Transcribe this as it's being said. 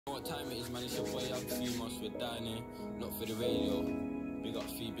What time it is, man? It's your boy Young Females. We're down here, not for the radio. Big up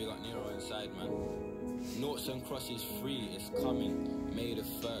Fee, big up Nero inside, man. Noughts and crosses free, it's coming, May the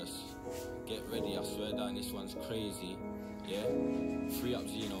 1st. Get ready, I swear down, this one's crazy. Yeah? Free up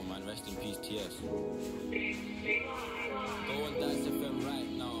Zeno, man. Rest in peace, TS. Go on Dance FM right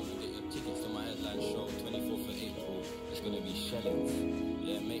now and get your tickets to my headline show, 24th of April. It's gonna be shellings.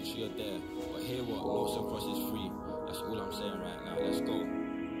 Yeah, make sure you're there. But hear what? Noughts and crosses free. That's all I'm saying right now. Let's go.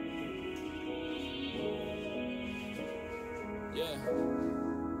 Yeah.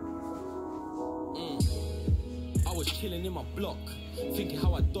 I was chilling in my block, thinking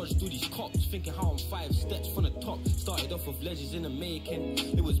how I dodged through these cops, thinking how I'm 5 steps from the top. Started off with legends in the making.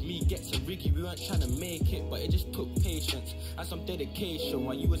 It was me, Gets and Riggy, we weren't trying to make it, but it just took patience and some dedication.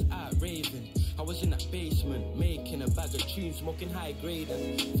 While you was out raving, I was in that basement, making a bag of tunes, smoking high grade,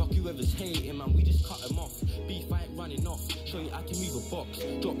 and fuck whoever's hating, man, we just cut them off. Beef, I ain't running off, show you I can move a box.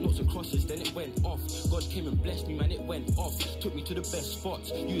 Drop notes and crosses, then it went off. God came and blessed me, man, it went off. Took me to the best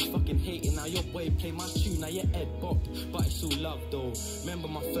spots. You was fucking hating, now your boy play my tune, now your head bopped. But it's all love though. Remember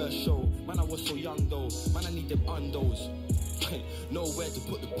my first show, man, I was so young though. Man, I need them undos. Nowhere to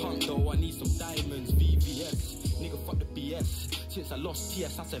put the pump though. I need some diamonds, VVS. Nigga, fuck the BS. Since I lost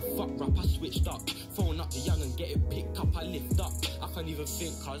TS, I said fuck rap, I switched up. Phone up the young and get it picked up, I lift up. I can't even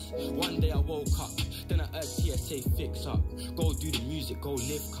think, cuz one day I woke up, then I heard TS say fix up. Go do the music, go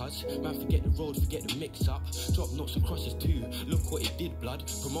live, cuz man, forget the road, forget the mix up. Drop notes and crosses too, look what it did, blood.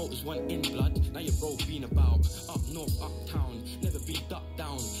 Promoters want in blood, now your bro been about. Up north, uptown, never been ducked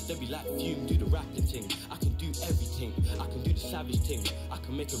down. They be like Fume, do the rapping thing. I can do everything, I can do the savage thing. I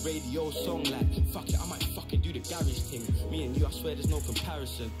can make a radio song like, fuck it, I might fucking do the garage thing. Me and you, I swear there's no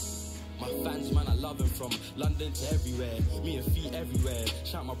comparison. My fans, man, I love them from London to everywhere. Me and Feet everywhere.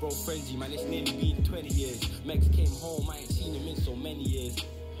 Shout my bro Frenzy, man, it's nearly been 20 years. Megs came home, I ain't seen him in so many years.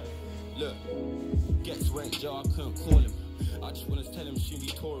 Look, Gets went jail, I couldn't call him. I just wanna tell him soon be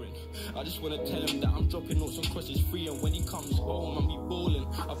touring. I just wanna tell him that I'm dropping notes and crosses free, and when he comes home, man, we ballin'.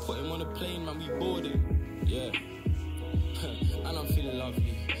 I put him on a plane, man, we boarding. Yeah. And I'm feeling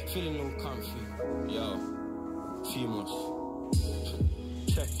lovely, feeling all comfy. Yo, Females.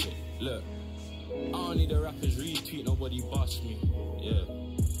 Check it. Look, I don't need the rappers retweet, nobody bust me. Yeah.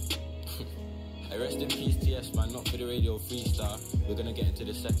 Hey, rest in peace, TS, man, not for the radio freestyle. We're gonna get into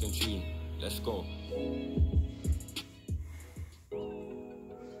the second tune. Let's go.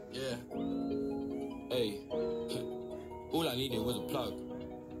 Yeah. Hey. All I needed was a plug.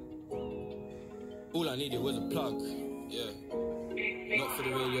 All I needed was a plug. Yeah. Not for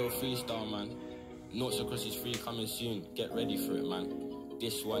the radio freestyle, man. Noughts and crosses free coming soon. Get ready for it, man.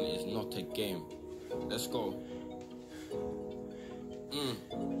 This one is not a game. Let's go.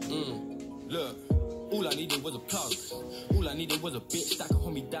 Look, all I needed was a plug. All I needed was a bitch that could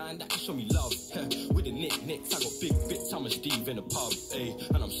hold me down, that could show me love. With the knicks, I got big bits, I'm a Steve in the pub.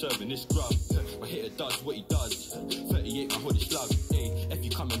 And I'm serving this grub. My hitter does what he does. 38, my hood is slug. If you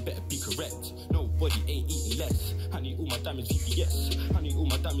come in, better be correct. Nobody ain't eating less. I need all my diamonds VVS. I need all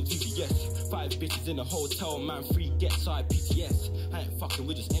my diamonds VVS. 5 bitches in a hotel, man, 3 gets IPTS. I ain't fucking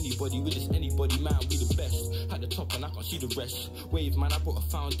with just anybody, man, we the best. At the top and I can't see the rest. Wave, man, I brought a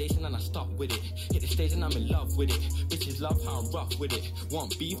foundation and I stuck with it. Hit the stage and I'm in love with it. Bitches love how I'm rough with it.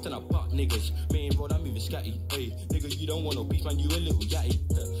 Want beef, then I butt niggas. Main road, I'm moving scatty. Hey, nigga, you don't want no beef, man, you a little yatty.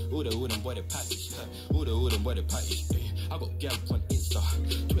 All the boy the patties. All the boy the patties. I got girls on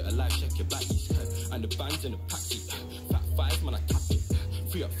Insta, Twitter live, check your baddies. And the bands in the paxi. Fat 5, man, I tap it.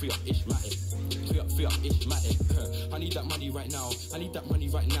 Free up, Ishmael. Free up, Ishmael. I need that money right now. I need that money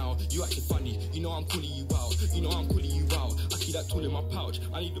right now. You acting funny. You know I'm calling you out. You know I'm calling you out. I keep that tool in my pouch.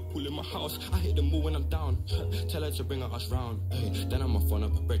 I need the pool in my house. I hit the mall when I'm down. Tell her to bring her us round. Then I'm off on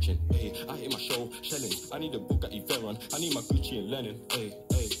up a brethren. I hit my show, shelling. I need a book at Everon. I need my Gucci and Lennon.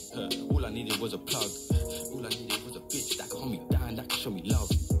 All I needed was a plug. All I needed was a bitch that could hold me down, that could show me love.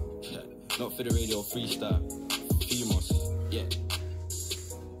 Not for the radio freestyle. Females. Yeah.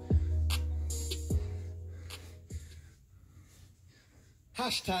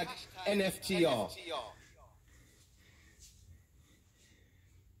 Hashtag NFTR.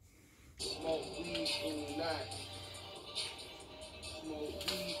 Smoke weed all night. Smoke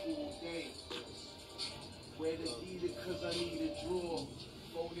weed all day. Where the dealer cause I need a draw.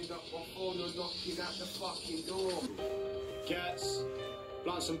 Folding up my phone or knocking at the fucking door. Gats,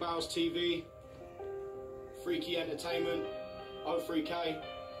 Blunts and Barrels TV, Freaky Entertainment, 03K.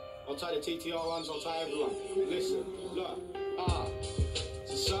 I'll take the TTR ones, I'll take everyone. Listen, look,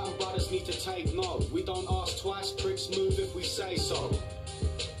 so certain brothers need to take note. We don't ask twice, pricks move if we say so.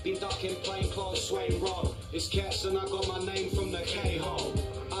 Been ducking plain clothes, swaying road. It's Cats and I got my name from the K-hole.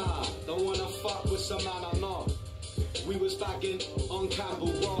 with some man I know. We was bagging on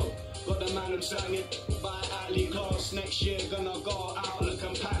Campbell Road. Got the man who's singing by Atlee Close. Next year gonna go out, look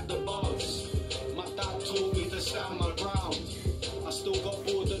and pack the boats. My dad told me to stand my ground. I still got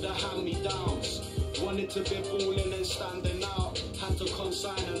bored of the hand-me-downs. Wanted to be balling and standing out. Had to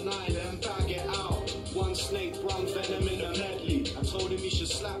consign a 9 and bag it out. One snake, brown venom in a medley. I told him he should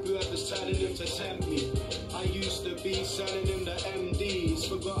slap whoever's telling him to tempt me. I used to be selling him the MDs.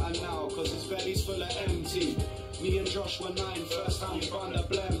 Forgotten now, cause his belly's full of empty. Me and Josh were 9, first time we run the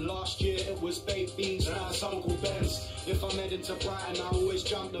blem. Last year it was baked beans, now it's Uncle Ben's. If I'm heading to Brighton, I always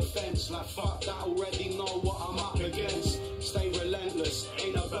jump the fence. Like fuck that, already know what I'm up against. Stay relentless,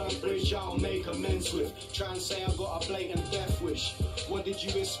 ain't a burnt bridge I'll make amends with. Try and say I got a blatant death wish. What did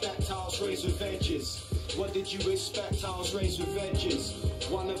you expect? I was raised with edges. What did you expect? I was raised with edges.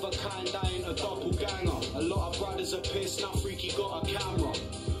 One of a kind, I ain't a doppelganger. A lot of brothers are pissed, now Freaky got a camera.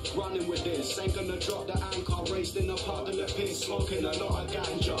 Running with this, ain't gonna drop the anchor. Raced in a puddle of piss, smoking a lot of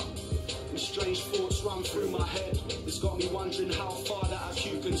ganja. And strange thoughts run through my head. It's got me wondering how far that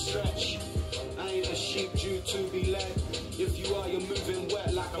IQ can stretch. I ain't a sheep due to be led. If you are, you're moving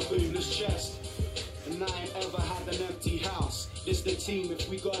wet like a bootless chest. And I ain't ever had an empty house. This the team, if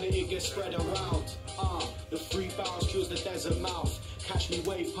we got it, it gets spread around. The 3 barrels cures the desert mouth. Catch me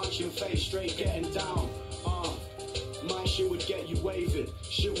wave, punching face, straight getting down. My shit would get you waving.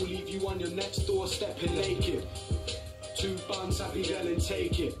 Shit will leave you on your next door stepping naked. 2 buns, happy yelling,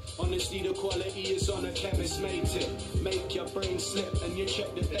 take it. Honestly, the quality is on a chemist, mate it. Make your brain slip and you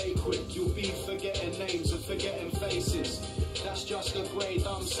check the day quick. You'll be forgetting names and forgetting faces. That's just the grade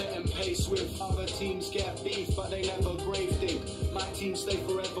I'm setting pace with. Other teams get beef, but they never grave dig. My team stay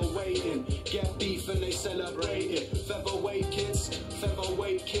forever waiting. Get beef and they celebrate it. Featherweight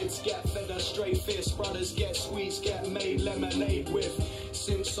kids get fed a straight fist. Brothers get squeezed, get made lemonade with.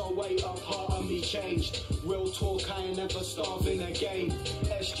 Since 08, a part of me changed. Real talk, I ain't never starving again.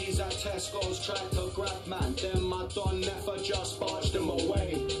 SGs at Tesco's tried to grab man. Then my don never just barged them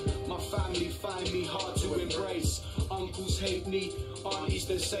away. My family find me hard to embrace. Uncles hate me, aunties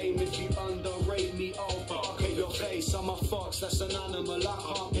the same. If you underrate me, I'll bark at your face. I'm a fox, that's an animal, I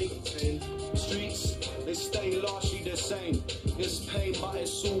can't pick. Streets, they stay largely the same. It's pain, but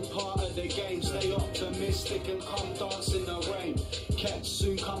it's all part of the game. Stay optimistic and come dance in the rain. Kept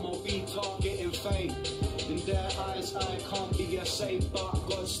soon come, I'll be targeting fame. In their eyes, I can't be a saint, but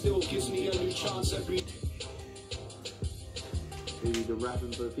God still gives me a new chance every day. Are you the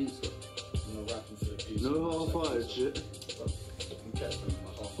rapping for a pizza? No rapping for a pizza. No half-five shit. Okay,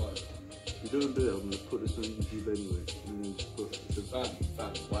 my half-five. You don't do it, I'm gonna put this on YouTube anyway. And then just put it.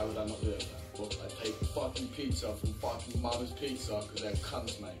 Fam, why would I not do it? Well, I take fucking pizza from fucking mama's pizza because they're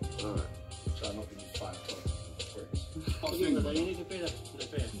cunts, mate. Alright. Try not to be 5 o'clock. Oh, yeah, but you need to pay that to the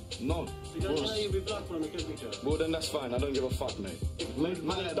pair. No. Because you know you'll be blocked on the picture. Well, then that's fine. I don't give a fuck, mate. Man,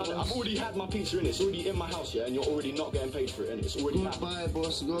 I've done it. I've already had my pizza in it. It's already in my house, yeah, and you're already not getting paid for it, and it's already happened. Goodbye,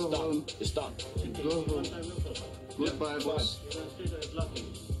 boss. Go It's home. done. It's done. Go home. Goodbye, boss.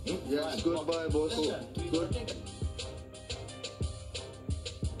 Yes, goodbye, boss. Good.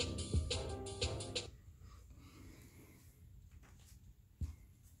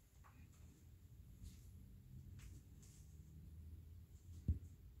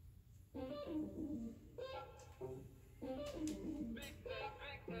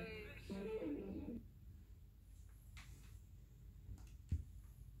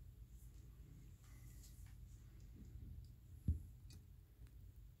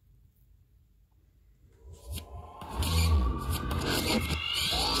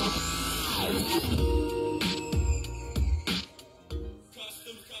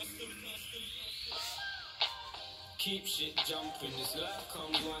 Keep shit jumping, this life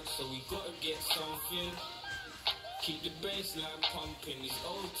comes once, so we gotta get something. Keep the bassline pumping, these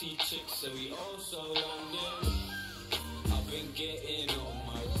OT chicks, so we also London. I've been getting on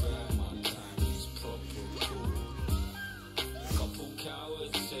my grind, my time is proper cool. Couple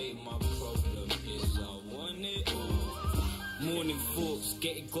cowards say my problem is I want it all. Morning thoughts,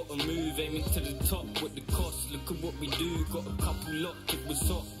 gotta move, aiming to the top with the cost. Look at what we do, got a couple locked, it was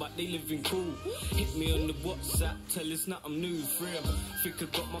hot, but they living cool. Hit me on the WhatsApp, tell us nothing new, free up. Think I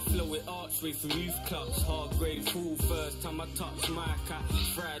got my flow with archway from youth clubs. Hard grade full, first time I touched my cat.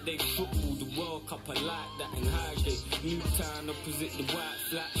 Friday football, the World Cup, I like that in Highgate. Newtown opposite the White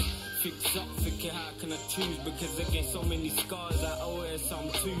Flat. fix up, thinking how can I choose? Because I get so many scars, I owe her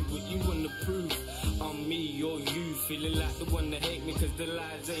some too. What you wanna prove? I'm me or you, feeling like the one that hate me, cause the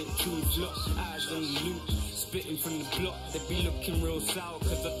lies ain't true. Look, eyes on the loop, spitting from the block. They be looking real sour,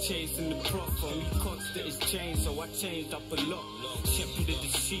 cause I'm chasing the prop. Only constant is change, so I changed up a lot. Shepherded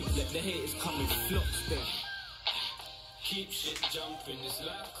the sheep, let the haters come in flocks then. Keep shit jumping, this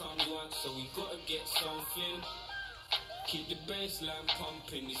life comes once, so we gotta get something. Keep the bassline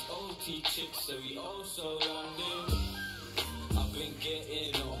pumping, these OT chicks, so we also London. I've been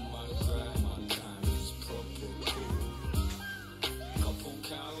getting on my grind, my time is proper cool. Couple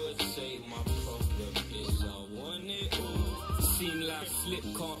cowards say my problem is I want it all. Seen life slip,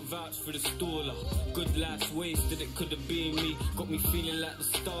 can't vouch for the staller. Good life's wasted, it could have been me. Got me feeling like the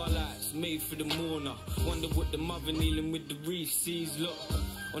starlights, made for the mourner. Wonder what the mother kneeling with the reef sees, look.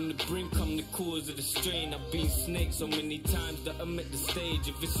 On the brink, I'm the cause of the strain. I've been snaked so many times that I'm at the stage.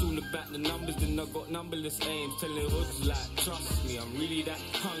 If it's all about the numbers, then I got numberless aims. Telling hoods like, trust me, I'm really that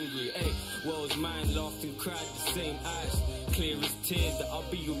hungry. Hey, world's mine, laughed and cried the same eyes. Clear as tears that I'll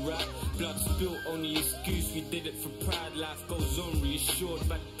be alright. Blood spilt, only excuse, we did it for pride. Life goes on, reassured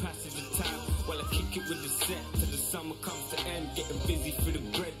by the passage of time. While I kick it with the set till the summer comes to end. Getting busy for the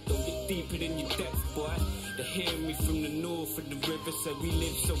bread, don't get deeper than your depth, boy. They hear me from the north of the river, so we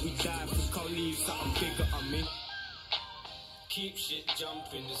live, so we die. Think I'll leave something bigger on me. Keep shit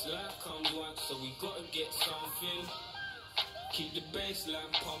jumping, this life comes once, so we gotta get something. Keep the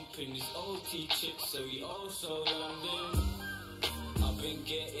bassline pumping, these OT chicks, so we also London. I've been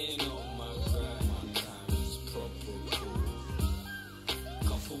getting on my grind, my time is proper cool.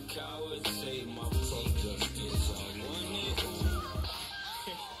 Couple cowards say my problem is I want it all.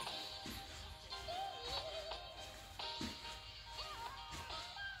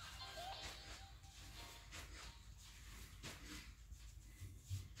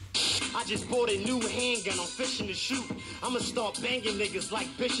 I just bought a new handgun, I'm fishing to shoot. I'ma start banging niggas like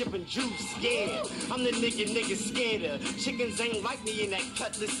Bishop and Juice, yeah. I'm the niggas scared of. Chickens ain't like me in that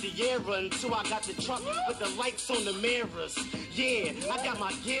Cutlass Sierra until I got the truck with the lights on the mirrors. Yeah, I got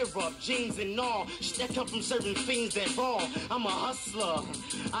my gear up, jeans and all. Shit that come from serving fiends that raw. I'm a hustler,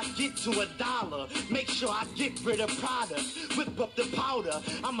 I get to $1. Make sure I get rid of product, whip up the powder.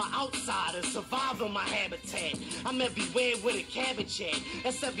 I'm an outsider, survive on my habitat. I'm everywhere with a cabbage at.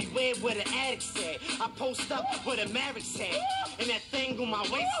 That's everywhere where the addicts at. I post up where the Mavericks at. And that thing on my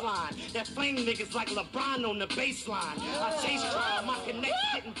waistline, that flame niggas like LeBron on the baseline. I chase crime, my connect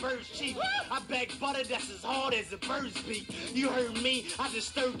getting birds cheap. I bag butter that's as hard as a bird's beak. You heard me, I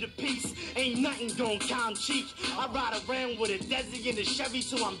disturb the peace. Ain't nothing gon' count cheek. I ride around with a Desi and a Chevy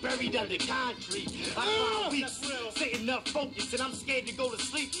till I'm buried under concrete. I find weeks, sitting up focused, and I'm scared to go to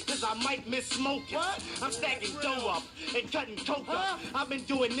sleep cause I might miss smoking. I'm stacking dough up and cutting coke up. I've been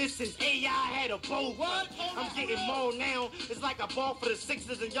doing this since AI had a bow. I'm getting more now. It's like I ball for the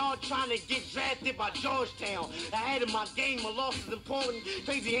Sixers and y'all trying to get drafted by Georgetown. Ahead of my game, my loss is important.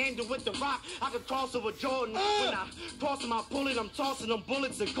 Crazy handle with the rock, I can cross over Jordan. When I cross him, I pull it. I'm tossing them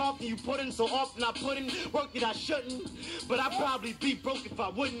bullets and coughing you pudding. So often I put in work that I shouldn't. But I'd probably be broke if I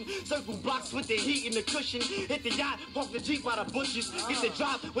wouldn't. Circle blocks with the heat and the cushion. Hit the yacht, park the Jeep by the bushes. Get the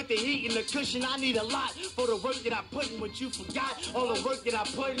drop with the heat and the cushion. I need a lot for the work that I put in. What you forgot, all the work that I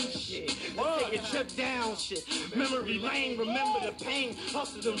put in. Shit, let's take a trip down. Shit, memory lane, remember the pain.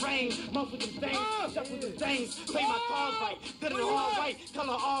 Hustle the rain, muffle them things, shuffle them things. Play my cards right, good and hard white,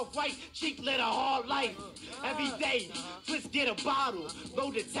 color all white, cheek lit a hard life. Every day, twist get a bottle,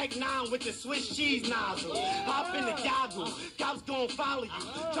 load the Tech 9 with the Swiss cheese nozzle. Hop in the goggle, cops gon' follow you.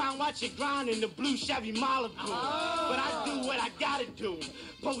 Try and watch it grind in the blue Chevy Malibu. But I do what I gotta do.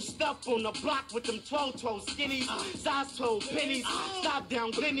 Post up on the block with them 12 skinnies, size 12 pennies. Stop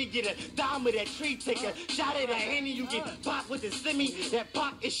down Glenny, get a dime of that tree, take a shot at that Henny. You get popped with the semi, that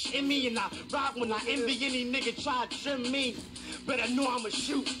pop is shimmy. And I rock when I envy any nigga try to trim me. But I know I'ma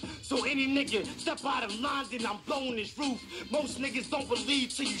shoot, so any nigga step out of line, then I'm blowing his roof. Most niggas don't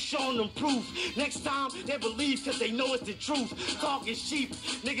believe till you showing them proof. Next time, they believe cause they know it's the truth. Talk is cheap,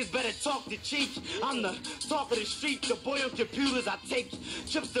 niggas better talk the cheek. I'm the talk of the street, the boy on computers. I take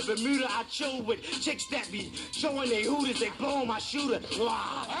trips to Bermuda, I chill with chicks that be showing they hooters, they blowing my shooter.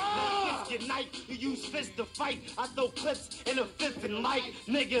 Get night, you use fists to fight. I throw clips in a fifth and light,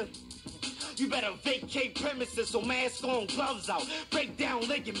 nigga. You better vacate premises, so mask on, gloves out, break down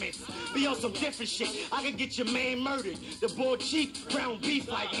ligaments, be on some different shit. I can get your man murdered. The board cheap, ground beef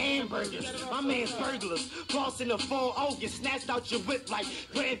like hamburgers. My man's burglars, crossing the 4-0, get snatched out your whip like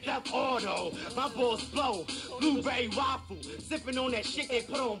Grand Theft Auto. My balls blow, blueberry waffle, sipping on that shit they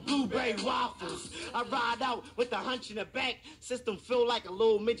put on blueberry waffles. I ride out with the hunch in the back, system feel like a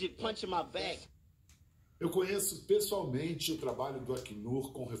little midget punching my back. Eu conheço pessoalmente o trabalho do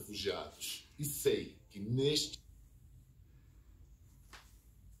Acnur com refugiados e sei que neste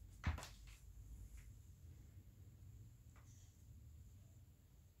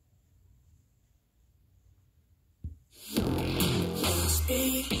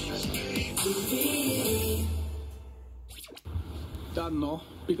Dan, no,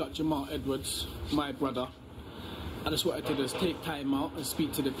 big up Jamal Edwards, my brother. I just wanted to just take time out and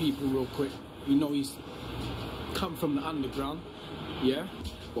speak to the people real quick. You know he's come from the underground, yeah?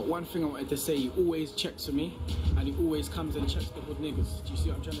 But one thing I wanted to say, he always checks for me, and he always comes and checks the hood niggas. Do you see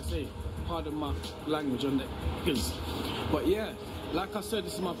what I'm trying to say? Pardon my language on the niggas. But yeah, like I said,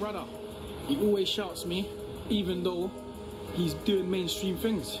 this is my brother. He always shouts me, even though he's doing mainstream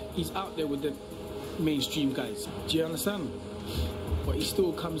things. He's out there with the mainstream guys. Do you understand? But he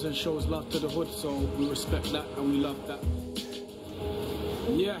still comes and shows love to the hood, so we respect that and we love that.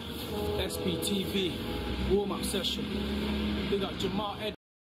 Yeah, SBTV, warm-up session. Big up Jamal Ed.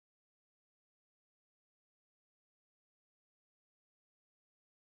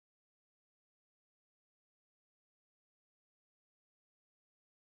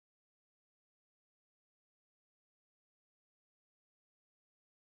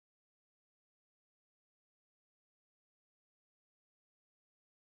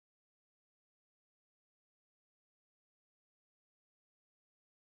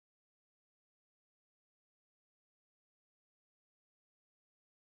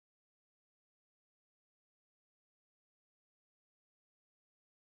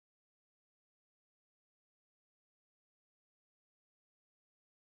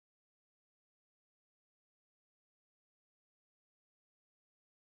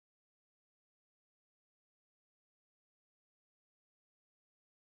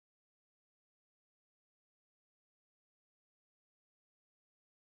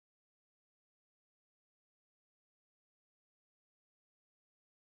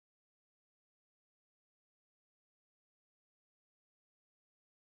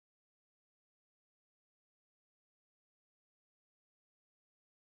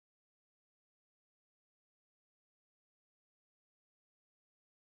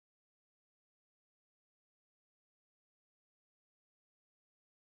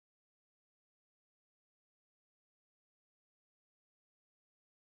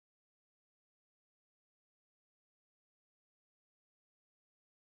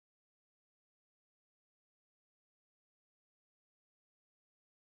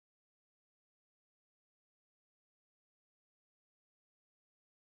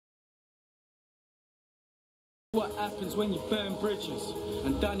 What happens when you burn bridges,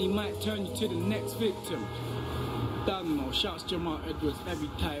 and Danny might turn you to the next victim. Dan, no, shouts Jamal Edwards every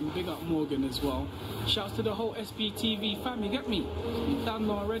time, big up Morgan as well. Shouts to the whole SBTV fam, you get me? You done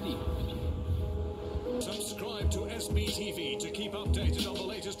already. Subscribe to SBTV to keep updated on the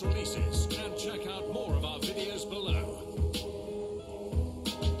latest releases, and check out more of our videos below.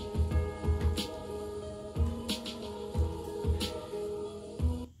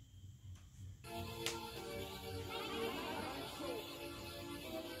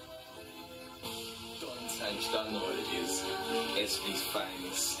 Don't know what it is. SB's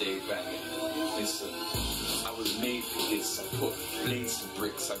finest, stay back. Listen, I was made for this. I put blazing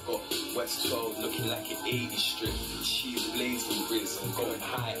bricks. I got West 12 looking like an 80 strip. Cheese blazing riz. I'm going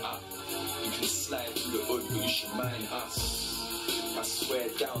high up. You can slide through the hood, but you should mind us. I swear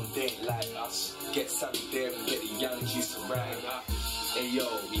down they ain't like us. Get Sammy there and get the young G's to ride up. Hey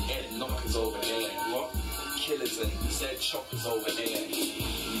yo, we head knockers over there. What? Killers and Z choppers over there.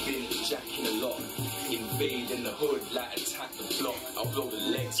 We been jacking a lot. Invading the hood like attack the block. I'll blow the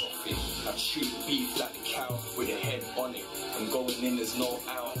legs off it. I treat beef like the cow with a head on it. I'm going in, there's no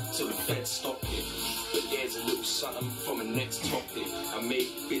out till the feds stop it. But there's a little something from the next topic. I make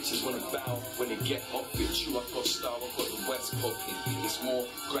bitches wanna bow when they get off it. True, I've got style, I've got the West popping. It's more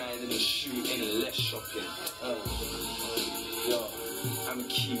grinding and shooting and less shopping. Yo, I'ma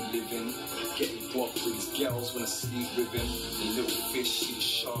keep living, getting guap with these girls when I sleep with him. The little fish see the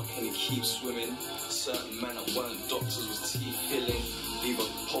shark and he keeps swimming. Certain man that weren't doctors was teeth filling. Leave a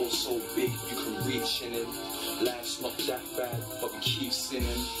hole so big you can reach in him. Life's not that bad, but we keep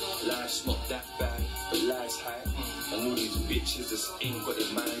sinning. Life's not that bad, but life's high. And all these bitches just ain't got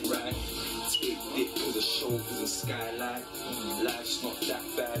their mind right. Take dick cause of shoulders and skyline. Life's not that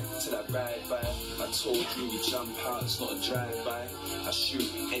bad till I ride by. I told you we jump out, it's not a drive-by. I shoot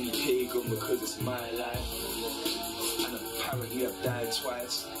any pagan because it's my life. And apparently I've died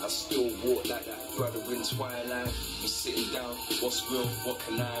twice. I still walk like that brother in Twilight. I'm sitting down, what's real, what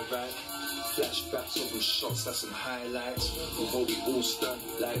can I write? Flashbacks of them shots, that's some highlights. Before we all stand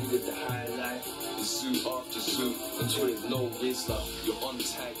like we did the highlight. The zoo after zoo until there's no Rizla. You're on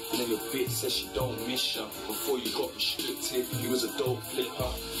tag, and then your bitch says she don't miss ya. Before you got restricted, you was a dope flipper.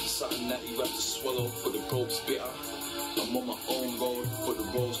 Something that you have to swallow, but the goat's bitter. I'm on my own road, but the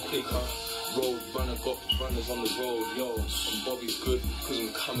road's quicker. Road runner got runners on the road, yo. And Bobby's good, cause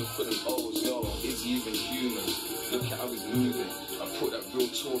I'm coming for them O's, yo. Is he even human? Look at how he's moving. I put that real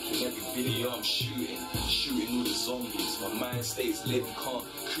talk in every video I'm shooting. Shooting all the zombies. My mind stays lit, can't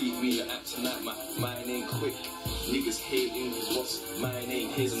creep me like acting like my mind ain't quick. Niggas hating cause what's mine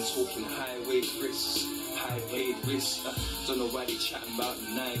ain't his. I'm talking highway risks. High-paid risk. Don't know why they chatting about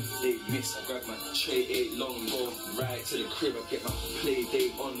the 9 they miss. I grab my tray 8 long go right to the crib. I get my play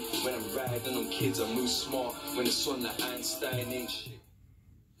date on when I'm riding on kids. I move smart when it's on like Einstein ain't shit.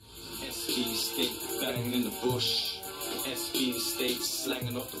 SB stick banging in the bush. SB steak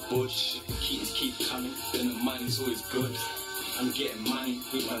slanging off the bush. The keys keep coming, then the money's always good. I'm getting money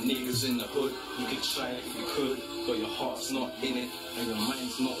with my niggas in the hood. You could try it if you could, but your heart's not in it and your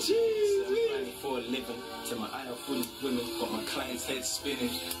mind's not. I'm grinding for a living till my eye full of women, but my client's head spinning.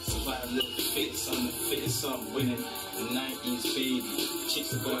 Survival of the fittest, I'm the fittest, so I'm winning. The 90s baby,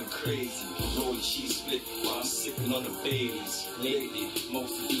 chicks are going crazy. Rolling cheese split while I'm sipping on the Baileys. Lately,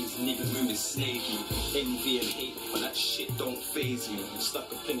 most of these niggas moving snaky. Envy and hate, but that shit don't faze me. I'm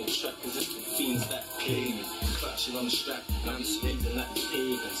stuck up in the trap cause it's the fiends that play me. Clutching on the strap, and I'm spending like the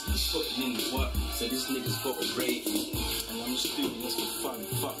pagans. Putting in the work, so this nigga's gotta rate me. And I'm just doing this for fun,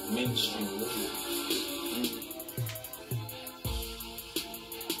 fuck mainstream.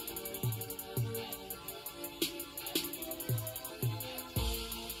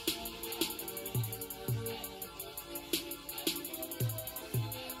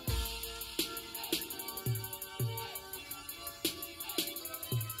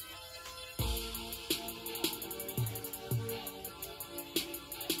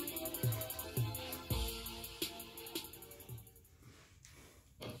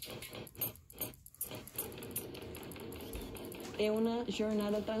 É uma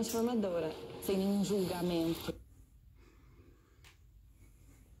jornada transformadora, sem nenhum julgamento.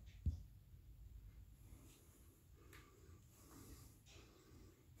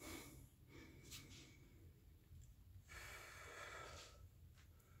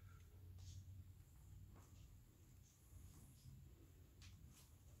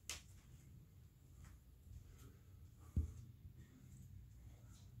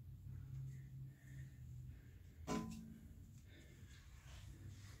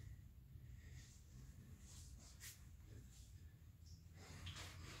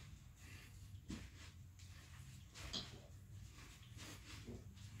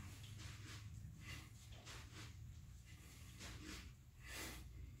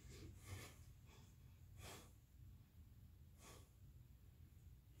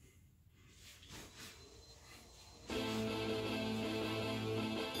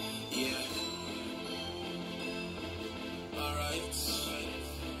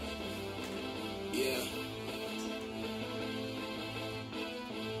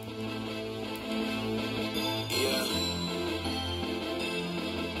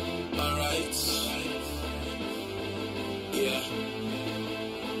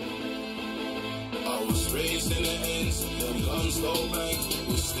 Raised in the ends, them guns go bang.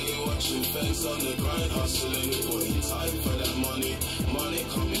 We stay watching fence on the grind, hustling. Putting time for that money, money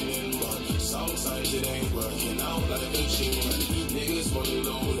coming in, but sometimes it ain't working out like a achievement. Niggas wanna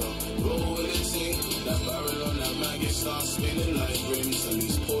load up, roll with the thing. That barrel on that mag, it starts spinning like rims. And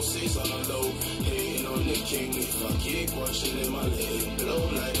these pussies on the low, hating on the king. If I keep watching him, I let it blow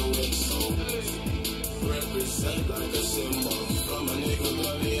like the wind. So represent like a symbol. From a nigga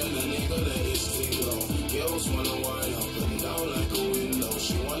gully and a nigga let his thing low. Girls wanna wind up and down like a window.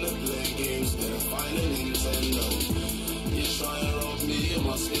 She wanna play games, better find a Nintendo. You try and rob me, it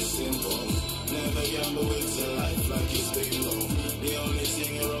must be simple. Never gamble with your life like it's bingo. The only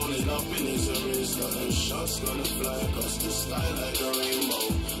thing you're rolling up in is a wrist. Them shots gonna fly across the sky like a rainbow.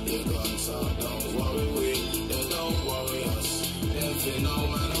 Your guns out, don't worry we, they don't worry us. Them feel no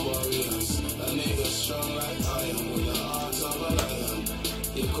matter warriors. A nigga strong like iron with the heart of a lion.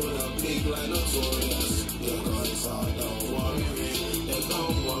 You could have big like Notorious. Your guns out, don't worry me, they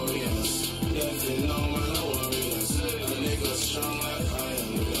don't worry us. Them feel no matter warriors. strong like